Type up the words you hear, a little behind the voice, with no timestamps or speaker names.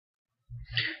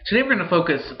Today we're going to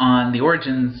focus on the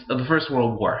origins of the First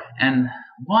World War and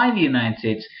why the United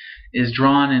States is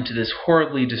drawn into this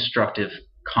horribly destructive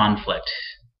conflict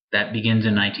that begins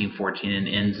in 1914 and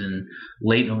ends in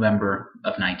late November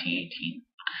of 1918.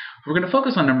 We're going to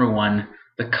focus on, number one,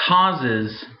 the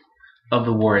causes of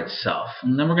the war itself,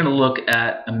 and then we're going to look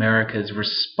at America's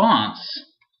response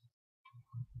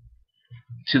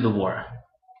to the war.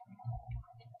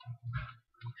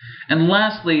 And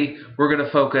lastly, we're going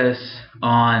to focus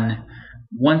on,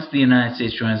 once the United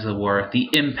States joins the war, the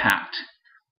impact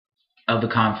of the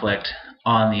conflict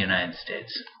on the United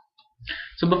States.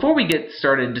 So before we get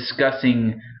started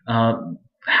discussing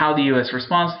how the U.S.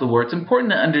 responds to the war, it's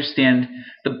important to understand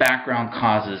the background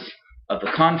causes of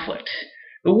the conflict.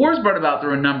 The war is brought about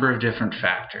through a number of different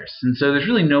factors, and so there's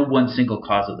really no one single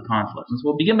cause of the conflict. And so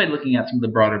we'll begin by looking at some of the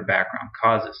broader background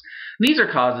causes. And these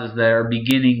are causes that are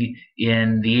beginning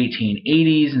in the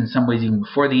 1880s, in some ways even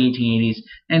before the 1880s,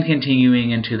 and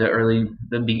continuing into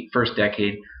the first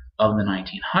decade of the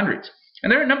 1900s.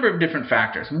 And there are a number of different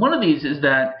factors. And one of these is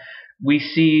that we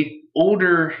see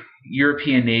older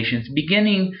European nations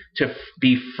beginning to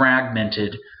be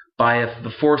fragmented by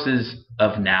the forces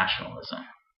of nationalism.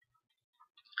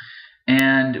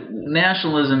 And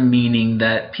nationalism meaning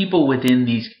that people within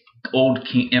these old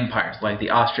empires, like the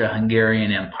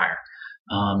Austro-Hungarian Empire,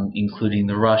 including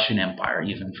the Russian Empire,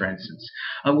 even, for instance,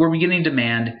 were beginning to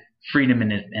demand freedom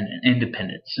and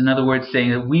independence. In other words,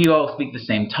 saying that we all speak the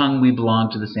same tongue, we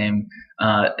belong to the same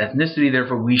ethnicity,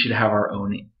 therefore we should have our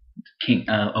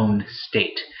own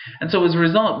state. And so as a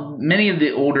result, many of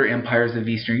the older empires of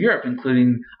Eastern Europe,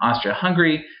 including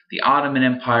Austria-Hungary, the Ottoman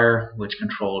Empire, which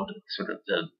controlled sort of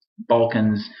the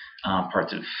Balkans,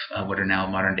 parts of what are now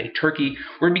modern-day Turkey,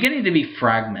 were beginning to be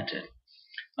fragmented.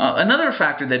 Another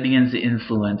factor that begins to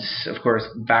influence, of course,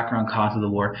 background cause of the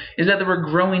war, is that there were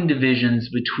growing divisions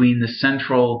between the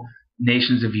central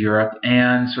nations of Europe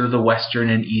and sort of the western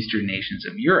and eastern nations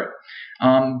of Europe.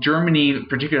 Germany,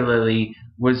 particularly,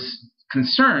 was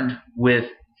concerned with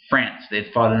France. They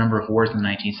had fought a number of wars in the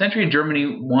 19th century, and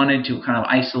Germany wanted to kind of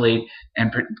isolate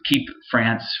and keep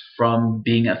France from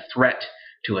being a threat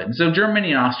to it. And so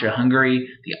Germany and Austria-Hungary,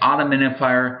 the Ottoman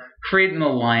Empire, created an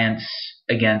alliance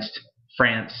against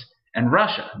France and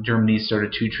Russia, Germany's sort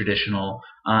of two traditional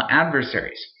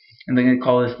adversaries. And they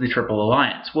call this the Triple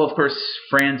Alliance. Well, of course,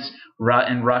 France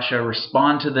and Russia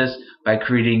respond to this by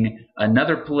creating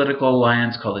another political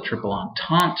alliance called the Triple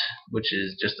Entente, which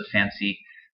is just a fancy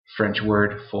French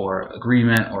word for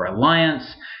agreement or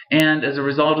alliance. And as a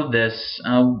result of this,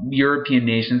 European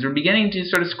nations were beginning to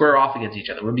sort of square off against each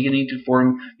other. We're beginning to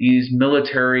form these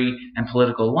military and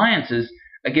political alliances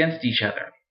against each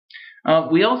other.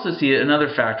 We also see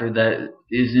another factor that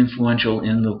is influential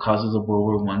in the causes of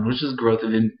World War I, which is growth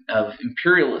of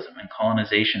imperialism and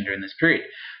colonization during this period.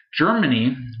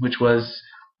 Germany, which was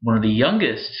one of the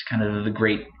youngest kind of the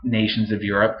great nations of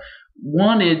Europe,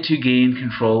 wanted to gain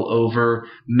control over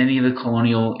many of the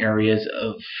colonial areas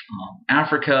of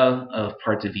Africa, of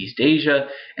parts of East Asia,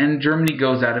 and Germany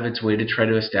goes out of its way to try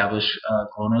to establish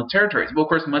colonial territories. Well, of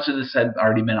course, much of this had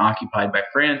already been occupied by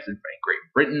France and by Great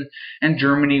Britain, and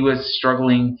Germany was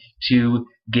struggling to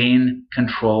gain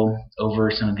control over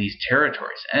some of these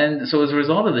territories. And so as a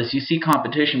result of this, you see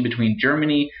competition between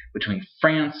Germany, between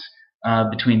France,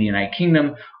 between the United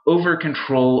Kingdom, over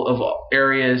control of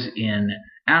areas in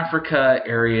Africa,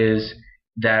 areas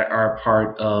that are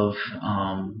part of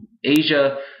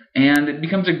Asia, and it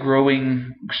becomes a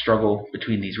growing struggle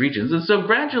between these regions. And so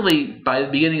gradually, by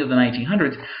the beginning of the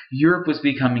 1900s, Europe was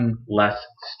becoming less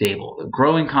stable. The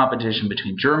growing competition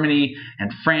between Germany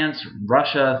and France,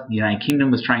 Russia, the United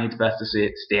Kingdom was trying its best to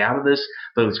stay out of this,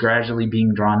 but it was gradually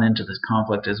being drawn into this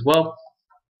conflict as well.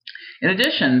 In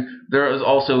addition, there was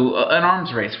also an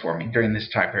arms race forming during this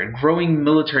time period, growing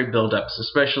military buildups,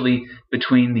 especially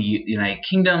between the United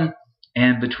Kingdom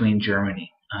and between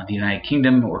Germany. The United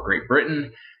Kingdom, or Great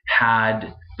Britain,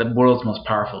 had the world's most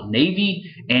powerful navy,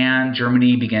 and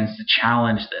Germany begins to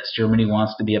challenge this. Germany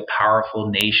wants to be a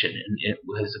powerful nation, and it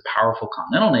was a powerful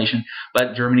continental nation,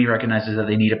 but Germany recognizes that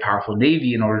they need a powerful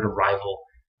navy in order to rival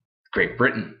Great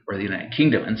Britain or the United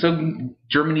Kingdom. And so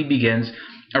Germany begins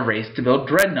a race to build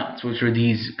dreadnoughts, which were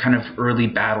these kind of early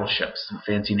battleships, a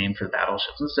fancy name for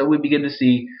battleships. And so we begin to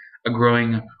see a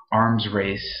growing arms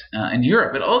race in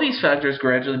Europe. But all these factors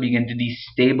gradually begin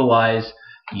to destabilize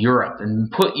Europe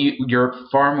and put Europe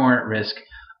far more at risk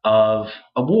of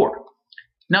a war.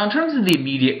 Now, in terms of the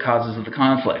immediate causes of the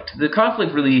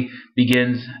conflict really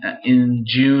begins in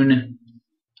June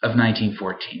of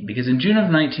 1914, because in June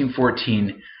of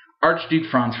 1914, Archduke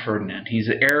Franz Ferdinand, he's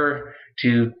the heir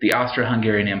to the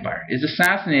Austro-Hungarian Empire, is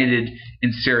assassinated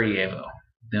in Sarajevo,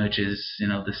 which is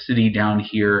the city down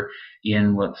here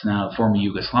in what's now former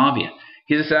Yugoslavia.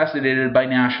 He's assassinated by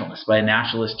nationalists, by a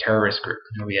nationalist terrorist group.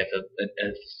 We have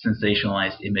a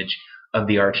sensationalized image of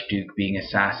the Archduke being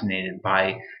assassinated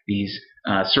by these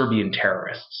Serbian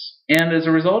terrorists. And as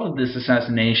a result of this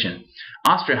assassination,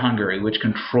 Austria-Hungary, which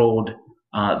controlled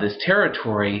this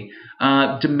territory,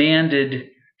 demanded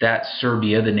that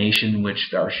Serbia, the nation which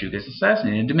the Archduke is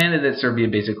assassinated, demanded that Serbia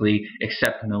basically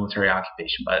accept military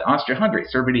occupation by Austria-Hungary.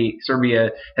 Serbia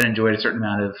had enjoyed a certain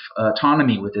amount of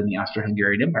autonomy within the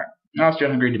Austro-Hungarian Empire.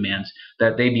 Austria-Hungary demands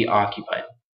that they be occupied.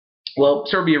 Well,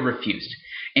 Serbia refused.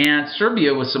 And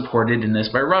Serbia was supported in this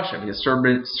by Russia, because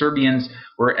Serbians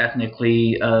were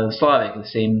ethnically Slavic, the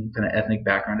same kind of ethnic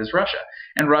background as Russia.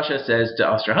 And Russia says to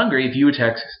Austria-Hungary, if you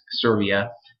attack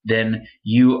Serbia, then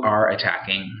you are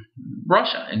attacking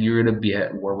Russia, and you're going to be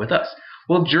at war with us.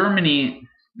 Well, Germany,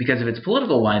 because of its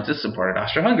political alliances, supported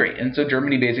Austria-Hungary. And so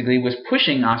Germany basically was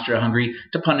pushing Austria-Hungary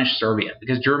to punish Serbia,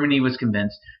 because Germany was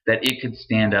convinced that it could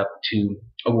stand up to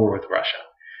a war with Russia.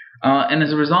 And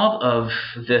as a result of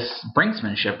this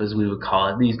brinksmanship, as we would call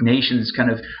it, these nations kind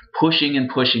of pushing and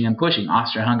pushing and pushing,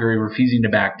 Austria-Hungary refusing to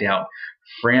back down,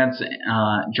 France,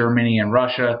 Germany, and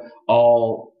Russia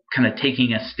all kind of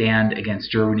taking a stand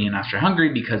against Germany and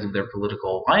Austria-Hungary because of their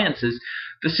political alliances,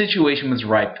 the situation was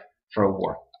ripe for a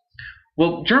war.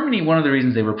 Well, Germany, one of the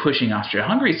reasons they were pushing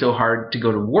Austria-Hungary so hard to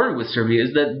go to war with Serbia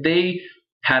is that they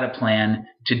had a plan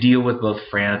to deal with both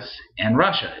France and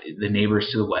Russia, the neighbors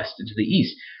to the west and to the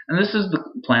east. And this is the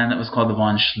plan that was called the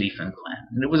von Schlieffen Plan.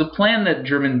 And it was a plan that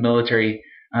German military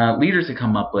leaders had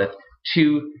come up with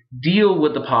to deal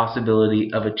with the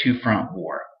possibility of a two-front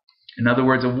war. In other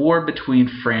words, a war between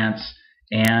France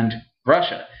and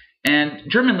Russia. And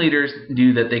German leaders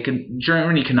knew that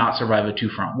Germany could not survive a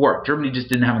two-front war. Germany just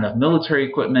didn't have enough military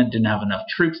equipment, didn't have enough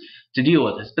troops to deal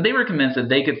with this. But they were convinced that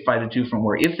they could fight a two-front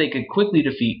war if they could quickly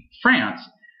defeat France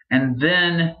and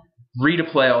then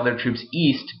redeploy all their troops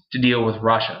east to deal with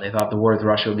Russia. They thought the war with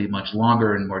Russia would be much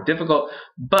longer and more difficult,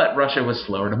 but Russia was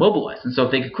slower to mobilize. And so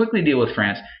if they could quickly deal with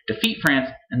France, defeat France,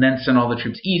 and then send all the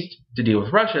troops east to deal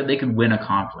with Russia, they could win a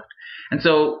conflict. And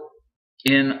so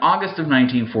in August of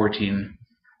 1914,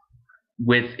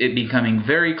 with it becoming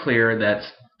very clear that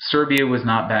Serbia was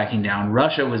not backing down,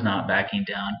 Russia was not backing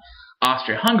down,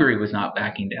 Austria-Hungary was not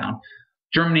backing down,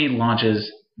 Germany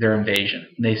launches their invasion.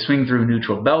 They swing through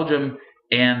neutral Belgium,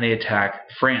 and they attack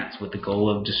France with the goal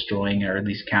of destroying or at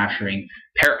least capturing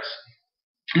Paris.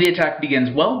 The attack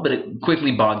begins well, but it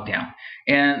quickly bogged down.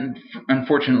 And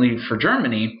unfortunately for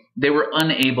Germany, they were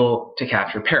unable to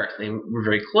capture Paris. They were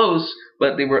very close,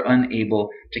 but they were unable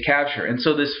to capture. And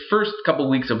so this first couple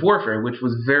weeks of warfare, which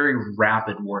was very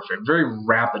rapid warfare, very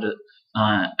rapid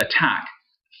attack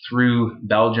through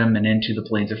Belgium and into the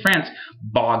plains of France,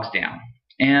 bogs down.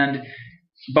 And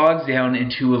bogs down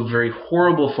into a very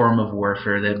horrible form of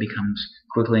warfare that becomes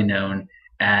quickly known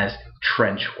as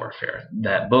trench warfare.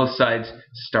 That both sides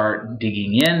start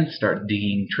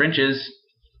digging trenches,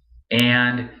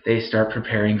 and they start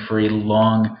preparing for a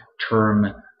long-term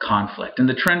conflict. And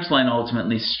the trench line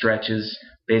ultimately stretches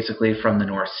basically from the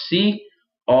North Sea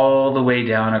all the way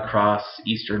down across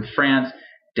eastern France,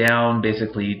 down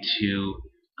basically to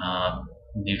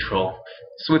neutral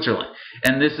Switzerland.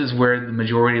 And this is where the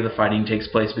majority of the fighting takes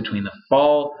place between the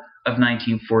fall of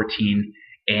 1914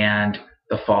 and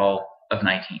the fall of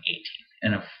 1918,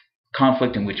 in a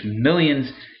conflict in which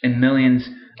millions and millions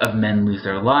of men lose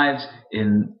their lives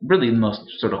in really the most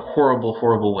sort of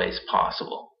horrible ways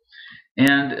possible.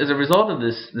 And as a result of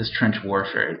this trench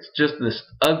warfare, it's just this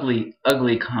ugly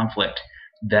conflict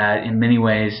that in many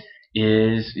ways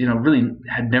is, really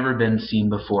had never been seen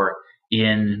before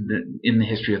in the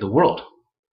history of the world.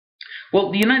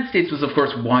 Well, the United States was, of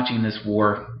course, watching this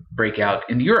war break out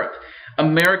in Europe.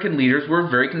 American leaders were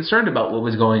very concerned about what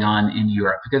was going on in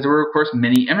Europe because there were, of course,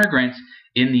 many immigrants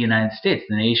in the United States.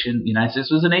 The United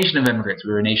States was a nation of immigrants.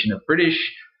 We were a nation of British,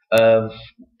 of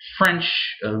French,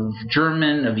 of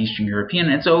German, of Eastern European,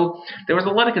 and so there was a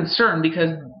lot of concern because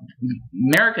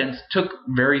Americans took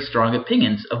very strong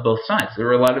opinions of both sides. There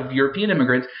were a lot of European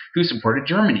immigrants who supported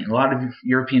Germany, a lot of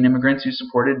European immigrants who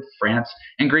supported France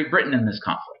and Great Britain in this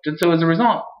conflict. And so as a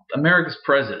result, America's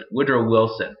president, Woodrow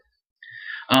Wilson,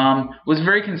 was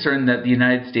very concerned that the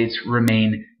United States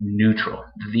remain neutral,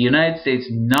 that the United States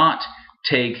not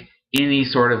take any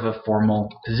sort of a formal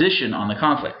position on the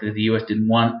conflict, that the U.S. didn't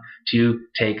want to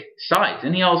take sides.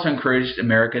 And he also encouraged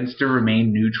Americans to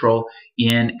remain neutral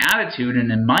in attitude and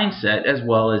in mindset as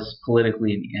well as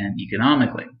politically and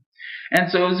economically. And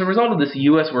so as a result of this, the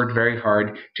U.S. worked very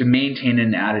hard to maintain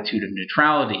an attitude of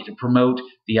neutrality, to promote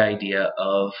the idea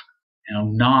of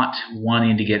not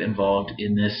wanting to get involved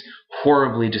in this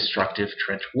horribly destructive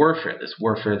trench warfare, this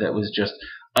warfare that was just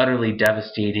utterly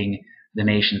devastating the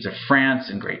nations of France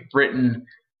and Great Britain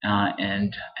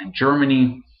and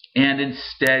Germany, and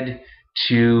instead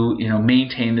to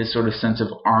maintain this sort of sense of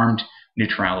armed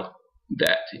neutrality,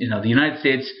 that the United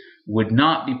States would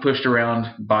not be pushed around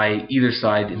by either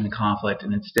side in the conflict,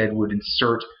 and instead would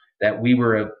insert that we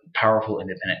were a powerful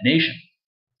independent nation.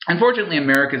 Unfortunately,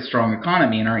 America's strong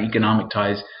economy and our economic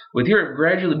ties with Europe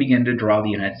gradually began to draw the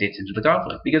United States into the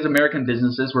conflict, because American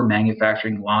businesses were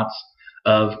manufacturing lots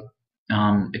of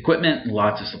equipment,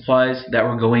 lots of supplies that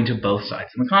were going to both sides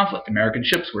in the conflict. American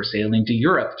ships were sailing to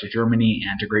Europe, to Germany,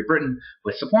 and to Great Britain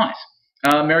with supplies.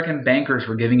 American bankers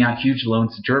were giving out huge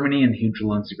loans to Germany and huge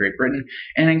loans to Great Britain,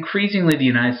 and increasingly the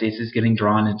United States is getting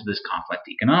drawn into this conflict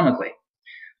economically.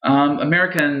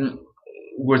 American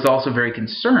was also very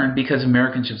concerned because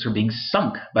American ships were being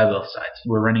sunk by both sides.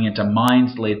 We're running into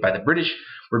mines laid by the British.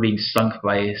 We're being sunk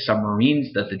by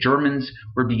submarines that the Germans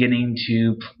were beginning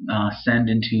to send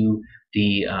into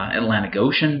the Atlantic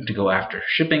Ocean to go after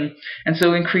shipping. And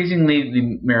so increasingly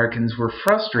the Americans were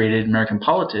frustrated, American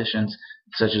politicians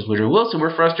such as Woodrow Wilson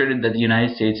were frustrated that the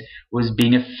United States was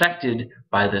being affected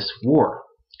by this war.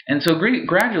 And so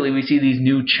gradually we see these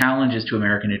new challenges to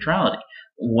American neutrality.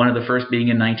 One of the first being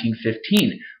in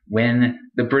 1915, when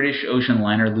the British ocean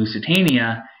liner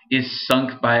Lusitania is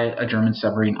sunk by a German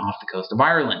submarine off the coast of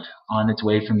Ireland on its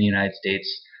way from the United States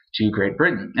to Great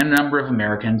Britain, and a number of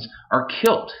Americans are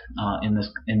killed in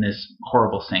this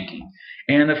horrible sinking.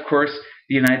 And of course,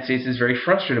 the United States is very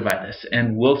frustrated by this,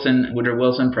 and Woodrow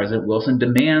Wilson, President Wilson,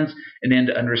 demands an end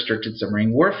to unrestricted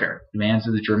submarine warfare, demands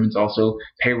that the Germans also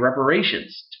pay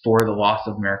reparations for the loss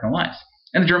of American lives.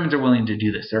 And the Germans are willing to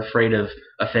do this. They're afraid of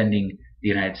offending the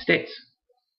United States.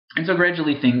 And so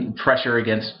gradually pressure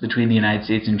between the United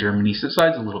States and Germany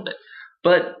subsides a little bit.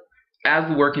 But as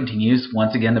the war continues,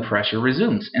 once again the pressure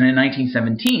resumes. And in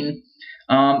 1917,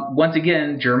 once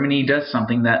again, Germany does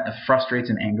something that frustrates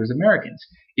and angers Americans.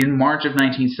 In March of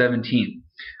 1917,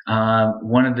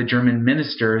 one of the German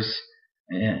ministers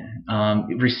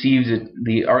receives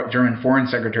the German Foreign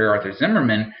Secretary Arthur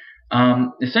Zimmermann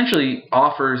essentially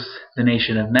offers the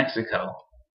nation of Mexico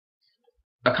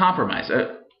a compromise.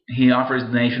 He offers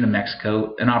the nation of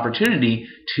Mexico an opportunity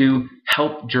to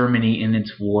help Germany in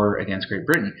its war against Great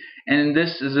Britain. And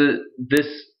this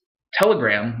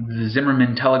telegram, the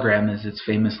Zimmermann telegram as it's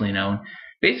famously known,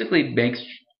 basically makes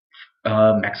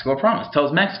Mexico a promise.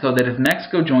 Tells Mexico that if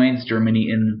Mexico joins Germany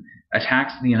and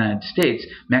attacks the United States,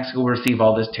 Mexico will receive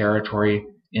all this territory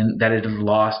that it had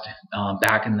lost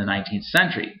back in the 19th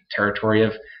century. Territory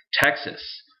of Texas,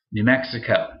 New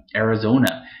Mexico,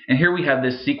 Arizona. And here we have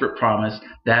this secret promise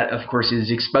that, of course, is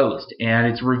exposed and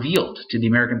it's revealed to the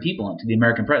American people and to the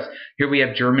American press. Here we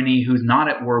have Germany, who's not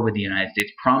at war with the United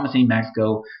States, promising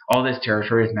Mexico all this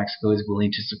territory if Mexico is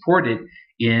willing to support it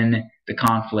in the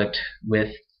conflict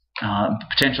with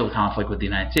potential conflict with the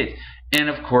United States. And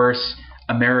of course,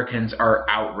 Americans are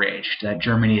outraged that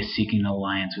Germany is seeking an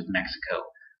alliance with Mexico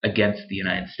against the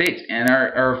United States, and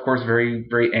are of course very,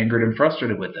 very angered and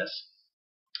frustrated with this.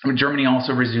 Germany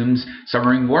also resumes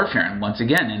submarine warfare, and once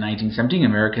again in 1917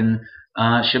 American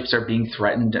ships are being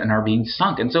threatened and are being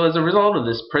sunk. And so as a result of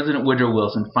this, President Woodrow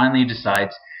Wilson finally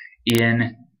decides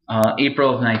in April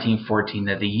of 1914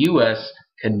 that the U.S.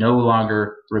 can no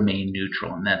longer remain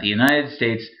neutral, and that the United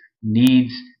States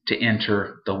needs to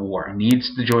enter the war,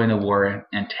 needs to join the war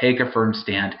and take a firm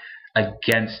stand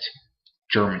against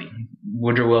Germany.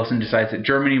 Woodrow Wilson decides that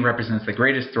Germany represents the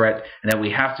greatest threat and that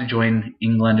we have to join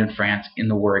England and France in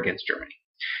the war against Germany.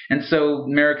 And so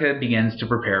America begins to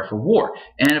prepare for war.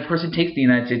 And of course it takes the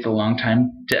United States a long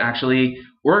time to actually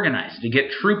organize, to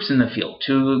get troops in the field,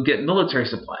 to get military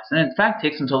supplies. And in fact it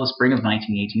takes until the spring of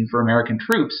 1918 for American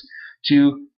troops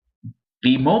to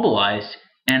be mobilized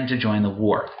and to join the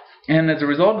war. And as a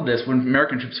result of this, when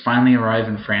American troops finally arrive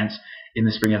in France in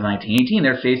the spring of 1918,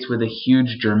 they're faced with a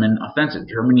huge German offensive.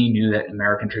 Germany knew that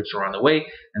American troops were on the way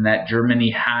and that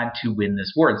Germany had to win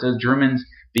this war. And so the Germans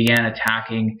began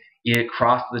attacking. It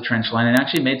crossed the trench line and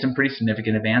actually made some pretty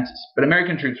significant advances. But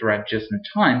American troops arrived just in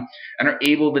time and are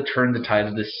able to turn the tide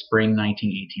of this spring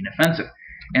 1918 offensive.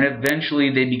 And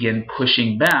eventually they begin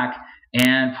pushing back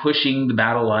and pushing the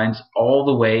battle lines all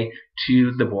the way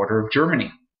to the border of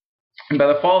Germany. And by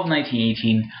the fall of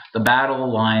 1918, the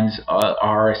battle lines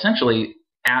are essentially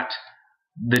at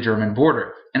the German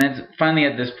border. And it's finally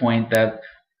at this point that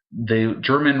the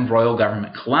German royal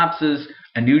government collapses.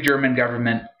 A new German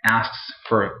government asks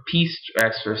for a peace,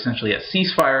 asks for essentially a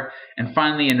ceasefire, and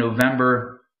finally in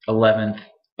November 11th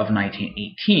of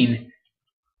 1918,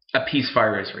 a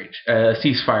ceasefire is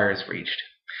reached.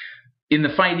 In the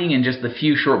fighting, in just the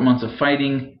few short months of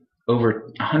fighting,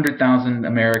 over 100,000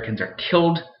 Americans are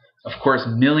killed. Of course,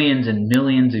 millions and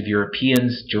millions of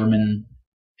Europeans, German,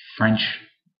 French,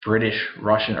 British,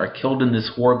 Russian, are killed in this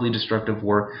horribly destructive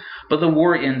war. But the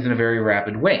war ends in a very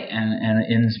rapid way, and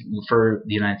ends, for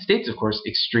the United States, of course,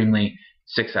 extremely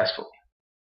successfully.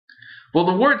 Well,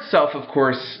 the war itself, of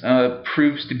course,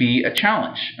 proves to be a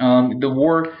challenge. The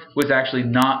war was actually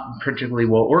not particularly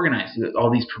well organized.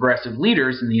 All these progressive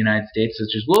leaders in the United States,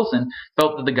 such as Wilson,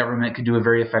 felt that the government could do a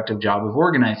very effective job of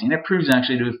organizing. It proves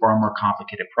actually to be a far more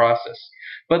complicated process.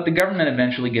 But the government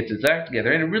eventually gets its act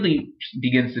together, and it really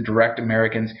begins to direct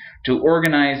Americans to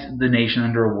organize the nation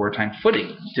under a wartime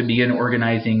footing, to begin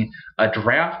organizing a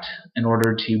draft in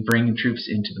order to bring troops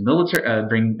into the military,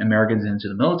 bring Americans into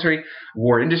the military,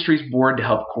 War Industries Board to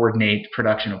help coordinate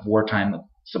production of wartime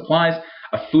supplies,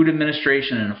 a food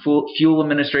administration and a fuel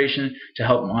administration to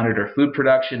help monitor food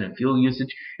production and fuel usage.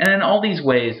 And in all these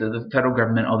ways, the federal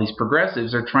government, all these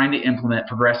progressives, are trying to implement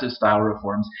progressive style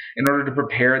reforms in order to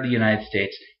prepare the United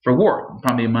States for war.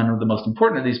 Probably one of the most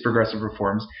important of these progressive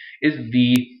reforms is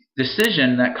the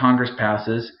decision that Congress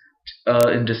passes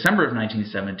in December of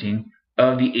 1917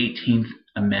 of the 18th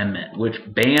Amendment, which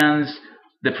bans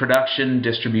the production,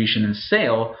 distribution, and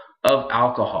sale of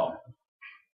alcohol,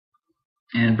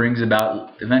 and brings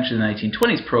about, eventually in the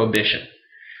 1920s, prohibition.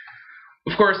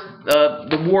 Of course,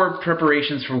 the war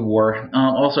preparations for war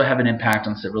also have an impact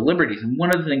on civil liberties. And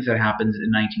one of the things that happens in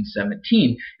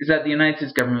 1917 is that the United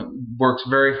States government works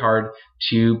very hard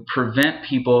to prevent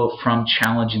people from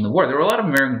challenging the war. There were a lot of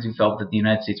Americans who felt that the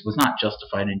United States was not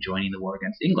justified in joining the war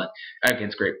against England,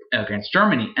 against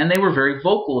Germany, and they were very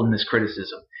vocal in this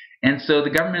criticism. And so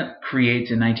the government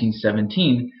creates, in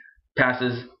 1917,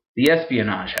 passes the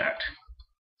Espionage Act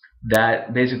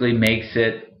that basically makes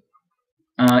it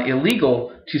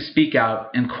illegal to speak out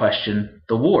and question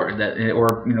the war,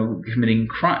 or committing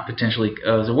crime, potentially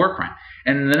as a war crime.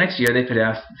 And the next year they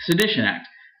passed the Sedition Act,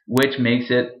 which makes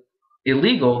it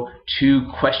illegal to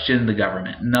question the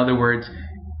government. In other words,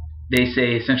 they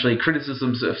say essentially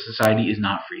criticisms of society is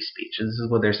not free speech. And this is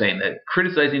what they're saying, that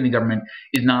criticizing the government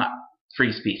is not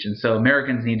free speech, and so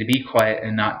Americans need to be quiet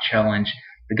and not challenge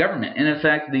the government. And in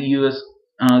fact, the U.S.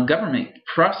 Government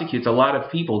prosecutes a lot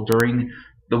of people during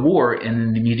the war and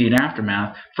in the immediate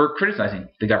aftermath for criticizing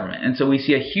the government. And so we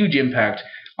see a huge impact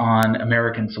on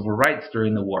American civil rights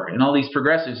during the war. And all these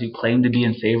progressives who claim to be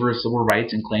in favor of civil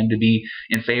rights and claim to be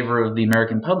in favor of the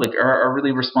American public are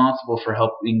really responsible for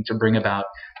helping to bring about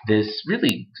this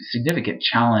really significant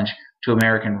challenge to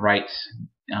American rights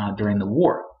during the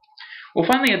war. Well,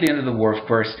 finally, at the end of the war, of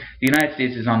course, the United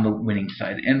States is on the winning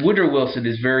side, and Woodrow Wilson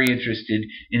is very interested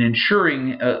in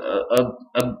ensuring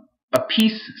a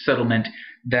peace settlement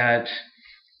that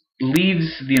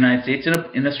leaves the United States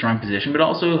in a strong position, but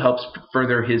also helps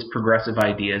further his progressive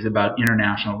ideas about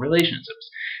international relationships.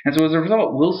 And so as a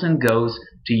result, Wilson goes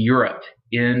to Europe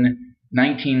in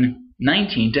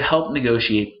 1919 to help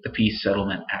negotiate the peace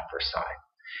settlement at Versailles.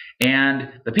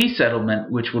 And the peace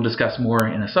settlement, which we'll discuss more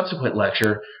in a subsequent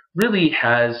lecture, really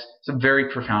has some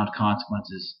very profound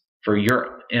consequences for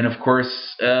Europe. And of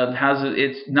course,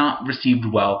 it's not received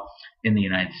well in the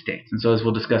United States. And so as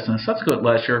we'll discuss in a subsequent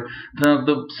lecture,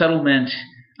 the settlement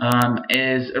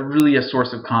is really a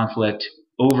source of conflict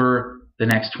over the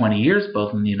next 20 years,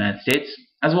 both in the United States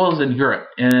as well as in Europe,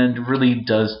 and really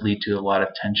does lead to a lot of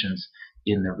tensions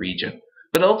in the region.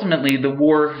 But ultimately, the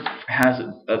war has,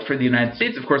 for the United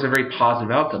States, of course, a very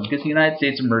positive outcome, because the United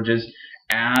States emerges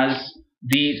as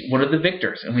one of the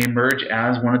victors, and we emerge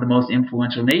as one of the most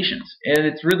influential nations. And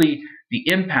it's really the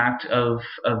impact of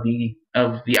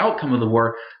the outcome of the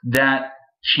war that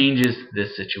changes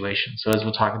this situation. So as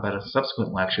we'll talk about in a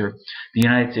subsequent lecture, the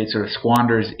United States sort of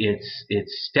squanders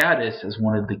its status as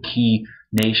one of the key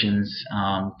nations,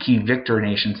 key victor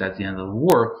nations at the end of the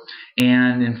war,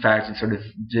 and in fact it sort of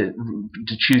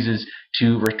chooses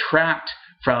to retract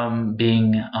from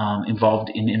being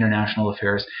involved in international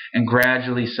affairs and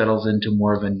gradually settles into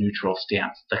more of a neutral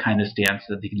stance, the kind of stance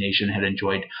that the nation had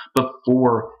enjoyed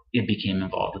before it became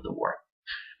involved in the war.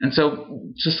 And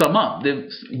so, to sum up, the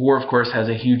war, of course, has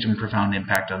a huge and profound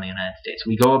impact on the United States.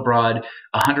 We go abroad,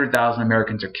 100,000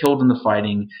 Americans are killed in the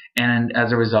fighting, and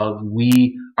as a result,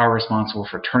 we are responsible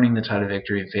for turning the tide of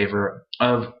victory in favor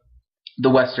of the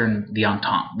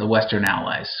Entente, the Western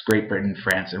allies, Great Britain,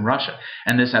 France, and Russia.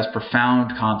 And this has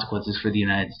profound consequences for the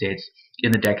United States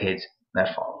in the decades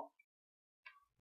that follow.